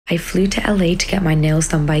I flew to LA to get my nails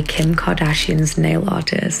done by Kim Kardashian's nail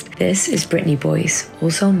artist. This is Brittney Boyce,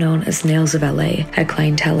 also known as Nails of LA. Her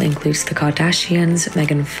clientele includes the Kardashians,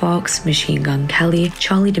 Megan Fox, Machine Gun Kelly,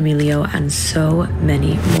 Charli D'Amelio, and so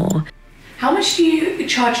many more. How much do you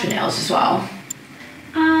charge for nails as well?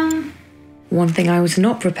 One thing I was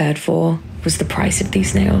not prepared for was the price of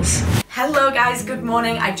these nails. Hello guys, good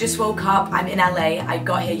morning. I just woke up. I'm in LA. I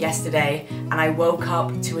got here yesterday and I woke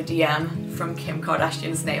up to a DM from Kim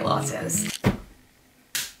Kardashian's nail artist.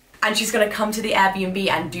 And she's gonna come to the Airbnb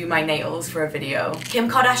and do my nails for a video. Kim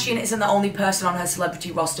Kardashian isn't the only person on her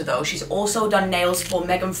celebrity roster though. She's also done nails for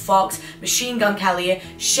Megan Fox, Machine Gun Kelly,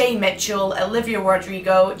 Shay Mitchell, Olivia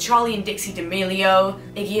Rodrigo, Charli and Dixie D'Amelio,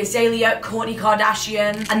 Iggy Azalea, Kourtney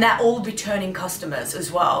Kardashian, and they're all returning customers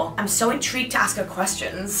as well. I'm so intrigued to ask her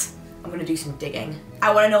questions. I'm gonna do some digging.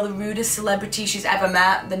 I wanna know the rudest celebrity she's ever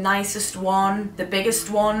met, the nicest one, the biggest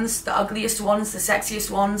ones, the ugliest ones, the sexiest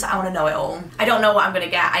ones. I wanna know it all. I don't know what I'm gonna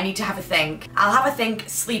get. I need to have a think. I'll have a think,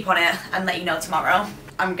 sleep on it, and let you know tomorrow.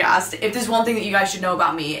 I'm gassed. If there's one thing that you guys should know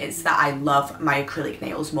about me, it's that I love my acrylic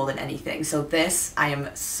nails more than anything. So this, I am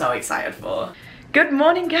so excited for. Good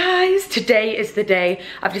morning, guys. Today is the day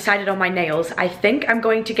I've decided on my nails. I think I'm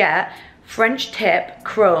going to get French tip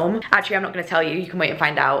chrome. Actually, I'm not gonna tell you, you can wait and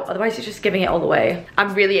find out. Otherwise, it's just giving it all away.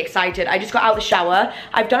 I'm really excited. I just got out of the shower.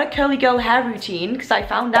 I've done a curly girl hair routine because I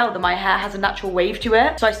found out that my hair has a natural wave to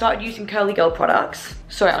it. So I started using curly girl products.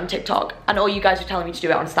 Saw it on TikTok. And all you guys were telling me to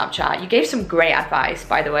do it on Snapchat. You gave some great advice,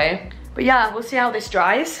 by the way. But yeah, we'll see how this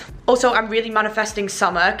dries. Also, I'm really manifesting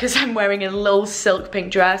summer because I'm wearing a little silk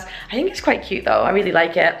pink dress. I think it's quite cute though. I really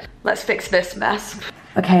like it. Let's fix this mess.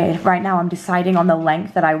 Okay, right now I'm deciding on the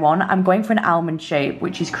length that I want. I'm going for an almond shape,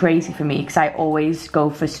 which is crazy for me because I always go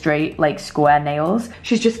for straight, like square nails.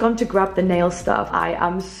 She's just gone to grab the nail stuff. I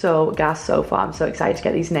am so gassed so far. I'm so excited to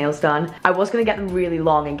get these nails done. I was gonna get them really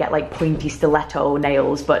long and get like pointy stiletto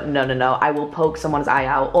nails, but no. I will poke someone's eye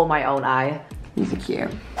out or my own eye. These are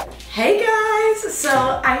cute. Hey guys,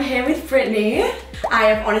 so I'm here with Brittney. I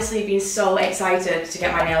have honestly been so excited to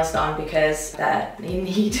get my nails done because they're in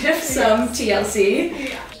need of some TLC.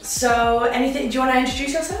 Yeah. So anything, do you want to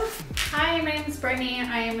introduce yourself? Hi, my name is Brittney.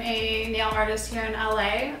 I am a nail artist here in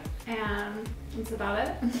LA and that's about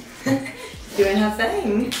it. Doing her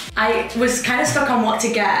thing. I was kind of stuck on what to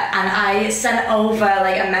get and I sent over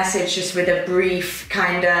like a message just with a brief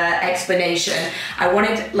kind of explanation. I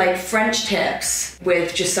wanted like French tips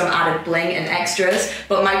with just some added bling and extras,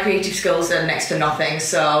 but my creative skills are next to nothing,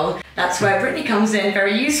 so that's where Brittney comes in.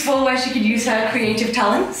 Very useful, where she could use her creative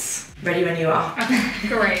talents. Ready when you are. Okay,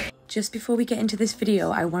 great. Just before we get into this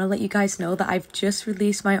video, I want to let you guys know that I've just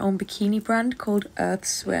released my own bikini brand called Earth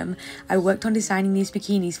Swim. I worked on designing these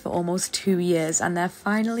bikinis for almost 2 years and they're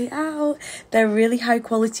finally out. They're really high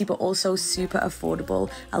quality but also super affordable.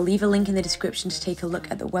 I'll leave a link in the description to take a look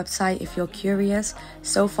at the website if you're curious.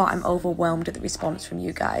 So far I'm overwhelmed at the response from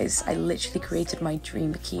you guys. I literally created my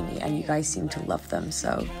dream bikini and you guys seem to love them,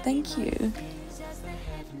 so thank you.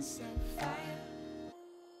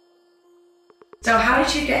 So how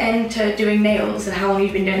did you get into doing nails and how long have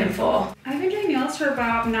you been doing them for? I've been doing nails for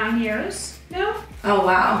about 9 years now. Oh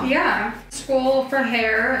wow. Yeah. School for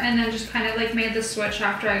hair and then just kind of like made the switch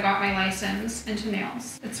after I got my license into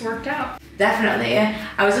nails. It's worked out. Definitely.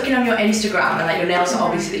 I was looking on your Instagram and like your nails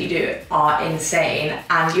obviously that you do are insane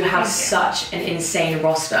and you have such an insane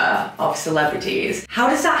roster of celebrities. How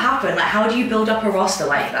does that happen? Like how do you build up a roster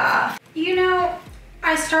like that? You know,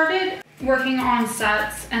 I started working on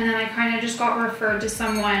sets and then I kind of just got referred to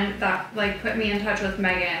someone that like put me in touch with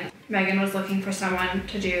Megan. Megan was looking for someone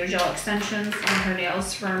to do gel extensions on her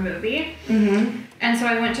nails for a movie. And so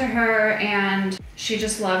I went to her and she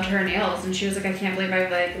just loved her nails and she was like, I can't believe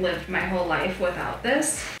I've like lived my whole life without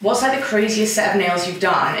this. What's like the craziest set of nails you've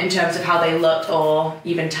done in terms of how they looked or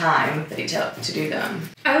even time that it took to do them?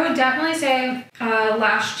 I would definitely say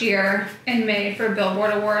last year in May for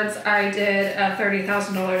Billboard Awards, I did a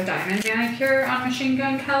 $30,000 diamond manicure on Machine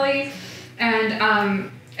Gun Kelly. And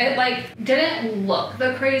it like didn't look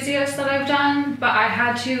the craziest that I've done, but I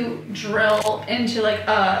had to drill into like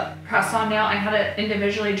a press-on nail. I had to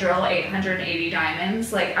individually drill 880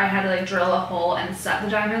 diamonds. Like I had to like drill a hole and set the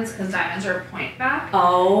diamonds because diamonds are point back.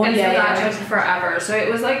 Oh, and yeah. so that took forever. So it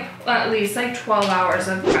was like at least like 12 hours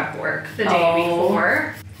of prep work the day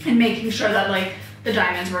before and making sure that like the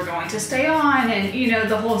diamonds were going to stay on and you know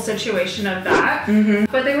the whole situation of that.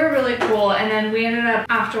 But they were really cool and then we ended up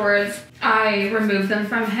afterwards I removed them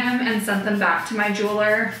from him and sent them back to my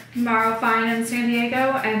jeweler Maro Fine in San Diego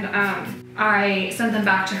and I sent them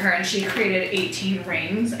back to her and she created 18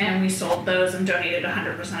 rings and we sold those and donated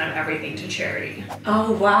 100% of everything to charity.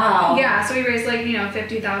 Oh, wow. Yeah, so we raised like, you know,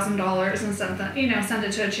 $50,000 and sent them, you know, sent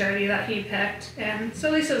it to a charity that he picked. And so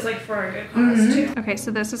at least it was like for a good cause too. Okay, so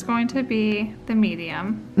this is going to be the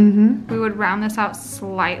medium. We would round this out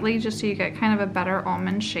slightly just so you get kind of a better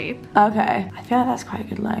almond shape. Okay. I feel like that's quite a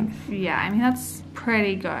good length. Yeah, I mean, that's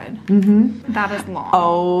pretty good. That is long.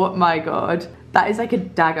 Oh my God. That is like a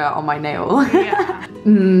dagger on my nail. Yeah.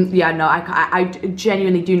 Yeah, no, I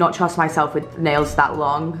genuinely do not trust myself with nails that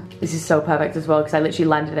long. This is so perfect as well because I literally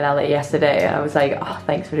landed in LA yesterday and I was like, oh,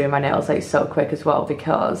 thanks for doing my nails like so quick as well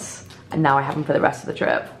because now I have them for the rest of the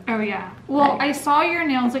trip. Oh yeah. Well, I saw your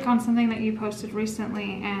nails like on something that you posted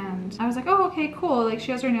recently and I was like, oh, okay, cool. Like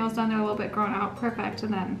she has her nails done, they're a little bit grown out, perfect.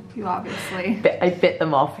 And then you obviously... I bit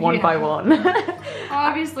them off one by one.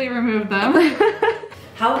 Obviously removed them.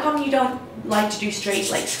 How come you don't like to do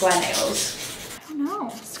straight, like, square nails? I don't know.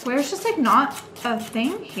 Square's just, like, not a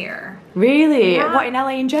thing here. Really? Yeah. What, in LA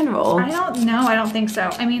in general? I don't know. I don't think so.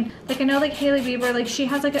 I mean, like, I know, like, Hailey Bieber, like, she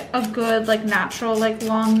has, like, a good, like, natural, like,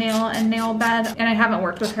 long nail and nail bed. And I haven't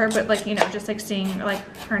worked with her, but, like, you know, just, like, seeing, like,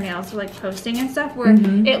 her nails, like, posting and stuff where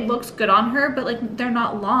it looks good on her, but, like, they're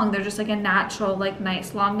not long. They're just, like, a natural, like,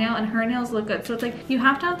 nice long nail. And her nails look good. So it's, like, you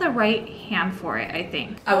have to have the right hand for it, I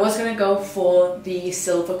think. I was gonna go for the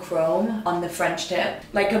silver chrome on the French tip.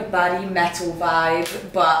 Like a baddie metal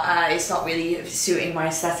vibe, but it's not really suiting my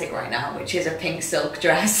aesthetic right now, which is a pink silk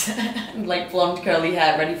dress and like blonde curly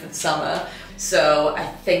hair ready for the summer. So I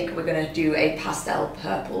think we're gonna do a pastel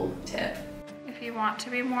purple tip. If you want to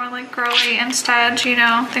be more like girly instead, you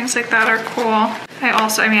know, things like that are cool.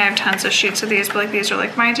 I mean, I have tons of sheets of these, but like these are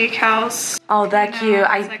like my decals. Oh, they're cute.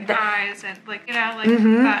 It's like eyes and like, you know, like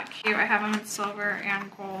that cute. I have them in silver and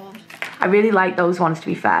gold. I really like those ones, to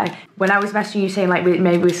be fair. When I was messaging you saying like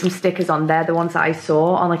maybe with some stickers on there, the ones that I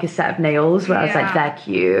saw on like a set of nails where I was like, they're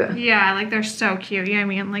cute. Yeah, like they're so cute. Yeah, I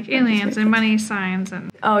mean like aliens and money signs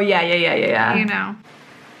and... Oh yeah. You know.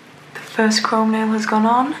 The first chrome nail has gone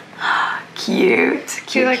on. Cute.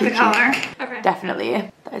 Do you like the color? Okay.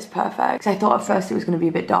 Definitely. That is perfect. Because I thought at first it was going to be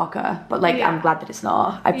a bit darker, but like I'm glad that it's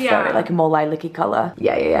not. I prefer it like a more lilac-y color.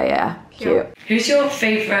 Yeah. Cute. Who's your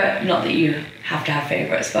favorite, not that you have to have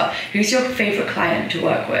favorites, but who's your favorite client to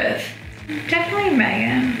work with? Definitely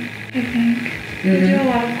Megan, I think. We do a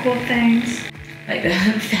lot of cool things. Like the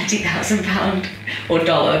 £30,000 or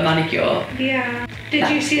dollar manicure. Yeah. Did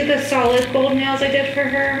you see the solid gold nails I did for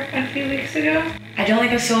her a few weeks ago? I don't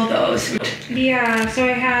think I saw those. Yeah, so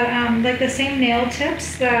I had like the same nail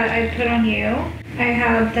tips that I put on you. I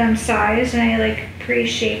had them sized and I like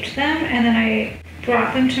pre-shaped them and then I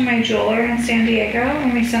brought them to my jeweler in San Diego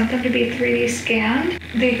and we sent them to be 3D scanned.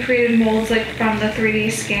 They created molds like from the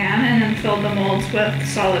 3D scan and then filled the molds with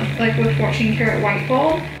solid, like with 14 karat white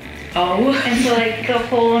gold. Oh. And so like the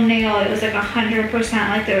whole nail, it was like 100%,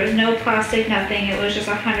 like there was no plastic, nothing. It was just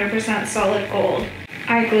 100% solid gold.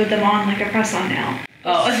 I glued them on like a press-on nail.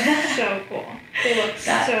 Oh. So cool. They look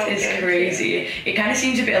that so is good crazy. Too. It kind of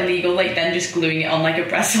seems a bit illegal, like then just gluing it on like a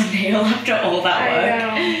press-on nail after all that work.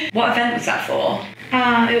 I know. What event was that for?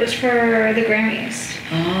 It was for the Grammys.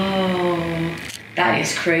 Oh, that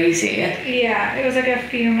is crazy. Yeah, it was like a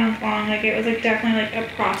few months long. Like it was like definitely like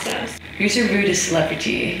a process. Who's your rudest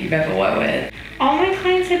celebrity you've ever worked with? All my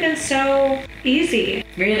clients have been so easy.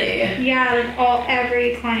 Really? Yeah, like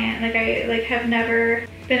every client. Like I like have never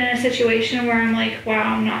been in a situation where I'm like,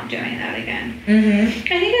 wow, I'm not doing that again. I think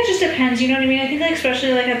it just depends, you know what I mean? I think like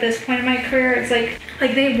especially like at this point in my career, it's like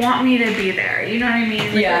they want me to be there, you know what I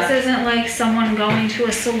mean? Like, this isn't like someone going to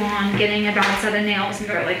a salon getting a bad set of nails and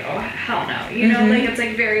they're like, oh hell no, you know? Like it's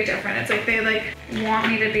like very different. It's like they like want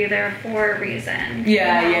me to be there for a reason.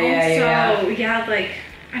 Yeah, you know? So yeah, like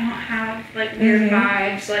I don't have like weird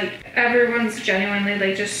vibes. Like everyone's genuinely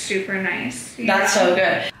like just super nice. That's so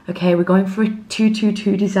good. Okay, we're going for a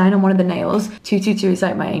 222 design on one of the nails. 222 is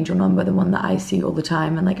like my angel number, the one that I see all the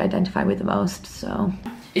time and like identify with the most, so.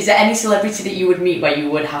 Is there any celebrity that you would meet where you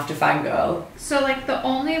would have to fangirl? So like the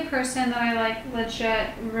only person that I like legit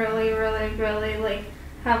really like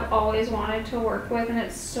have always wanted to work with, and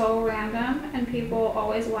it's so random and people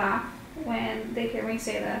always laugh when they hear me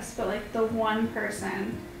say this, but like the one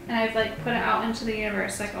person, and I've like put it out into the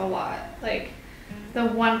universe like a lot, like the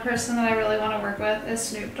one person that I really want to work with is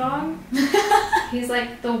Snoop Dogg. He's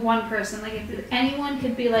like the one person, like if anyone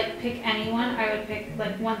could be like pick anyone, I would pick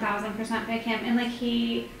like 1000% pick him. And like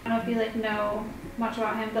I don't know if you like know much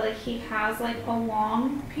about him, but like he has like a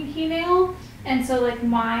long pinky nail, and so like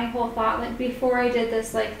my whole thought like before I did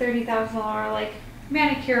this like $30,000 like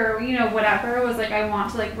manicure, you know, whatever, was like I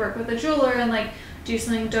want to like work with a jeweler and like do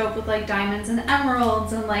something dope with like diamonds and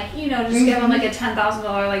emeralds and like, you know, just give him like a $10,000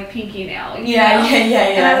 like pinky nail. Yeah.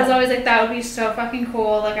 And I was always like, that would be so fucking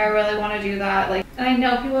cool. Like, I really want to do that. Like, and I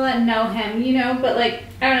know people that know him, you know, but like,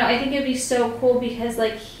 I don't know. I think it'd be so cool because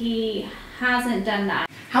like he hasn't done that.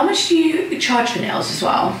 How much do you charge for nails as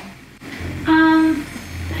well?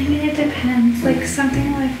 I mean, it depends. Like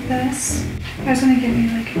something like this, I was gonna give me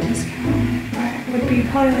like a discount, but it would be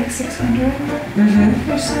probably like 600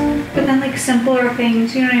 or so. But then like simpler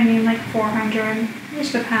things, you know what I mean, like 400. It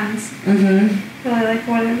just depends. Really like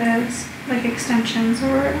what it is, like extensions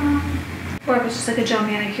or if it's just like a gel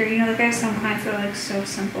manicure. You know, like I have some clients that are like so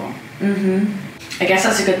simple. I guess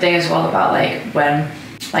that's a good thing as well about like when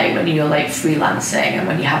you're like freelancing and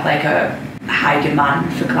when you have like a high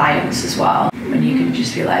demand for clients as well. When you can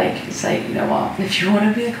just be like, it's like, you know what, if you want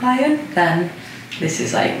to be a client, then this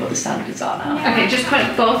is like what the standards are now. Okay, just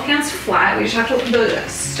put both hands flat. We just have to, the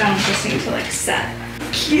stones just need to like set.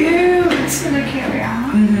 Cute! It's gonna carry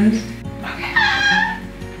on. Okay.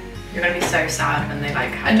 You're gonna be so sad when they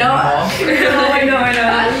like I know. I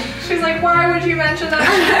know. She's like, why would you mention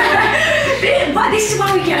that? But this is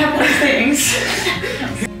why we can't have those things.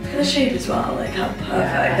 The shape as well, like how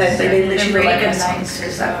perfect. They literally look like a nice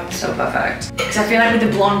because they're so perfect. Because I feel like with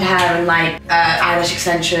the blonde hair and like eyelash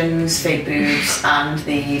extensions, fake boobs, and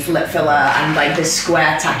the lip filler and like the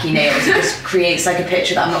square tacky nails, it just creates like a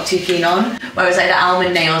picture that I'm not too keen on. Whereas like the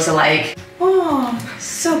almond nails are like, oh,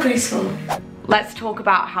 so graceful. Let's talk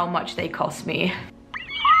about how much they cost me.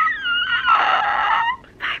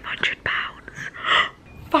 £500.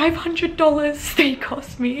 $500 they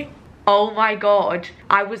cost me. Oh my god,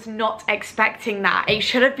 I was not expecting that. It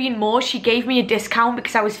should have been more. She gave me a discount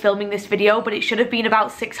because I was filming this video, but it should have been about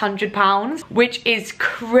 £600, which is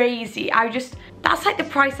crazy. That's like the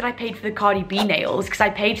price that I paid for the Cardi B nails because I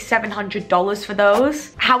paid $700 for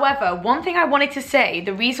those. However, one thing I wanted to say,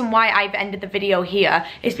 the reason why I've ended the video here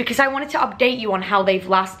is because I wanted to update you on how they've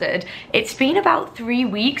lasted. It's been about 3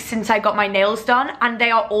 weeks since I got my nails done and they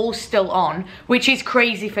are all still on, which is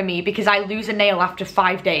crazy for me because I lose a nail after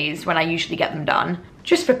 5 days when I usually get them done.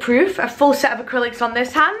 Just for proof, a full set of acrylics on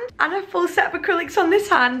this hand and a full set of acrylics on this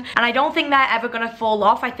hand. And I don't think they're ever gonna fall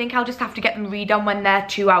off. I think I'll just have to get them redone when they're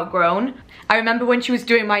too outgrown. I remember when she was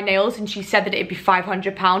doing my nails and she said that it'd be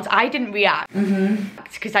 £500. I didn't react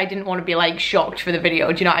because I didn't want to be like shocked for the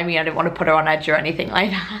video. Do you know what I mean? I didn't want to put her on edge or anything like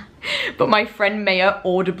that. But my friend Maya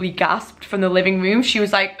audibly gasped from the living room. She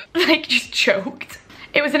was like just choked.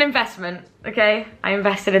 It was an investment, okay? I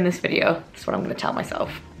invested in this video. That's what I'm gonna tell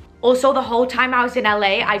myself. Also, the whole time I was in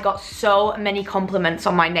LA, I got so many compliments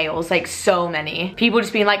on my nails, like so many. People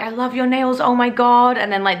just being like, I love your nails, oh my god.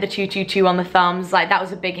 And then like the 222 on the thumbs, like that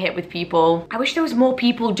was a big hit with people. I wish there was more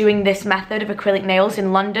people doing this method of acrylic nails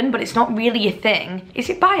in London, but it's not really a thing.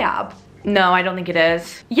 Is it Biab? No, I don't think it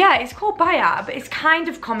is. Yeah, it's called Biab. It's kind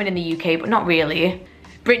of common in the UK, but not really.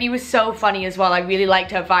 Brittney was so funny as well. I really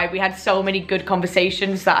liked her vibe. We had so many good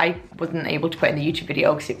conversations that I wasn't able to put in the YouTube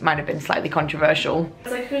video because it might have been slightly controversial.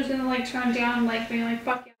 It's like, who's gonna like turn down like being like,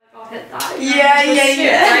 fuck yeah, like, I'll hit that.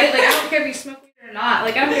 Yeah. Right? Like, I don't care if you smoke weed or not.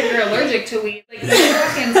 Like, I don't care if you're allergic to weed. Like, you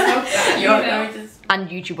fucking smoke that, you know? And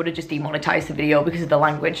YouTube would have just demonetized the video because of the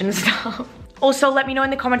language and stuff. Also, let me know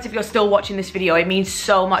in the comments if you're still watching this video. It means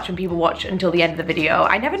so much when people watch until the end of the video.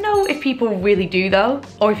 I never know if people really do though,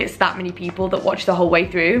 or if it's that many people that watch the whole way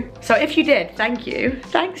through. So if you did, thank you.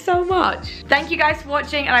 Thanks so much. Thank you guys for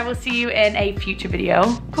watching and I will see you in a future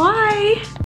video. Bye.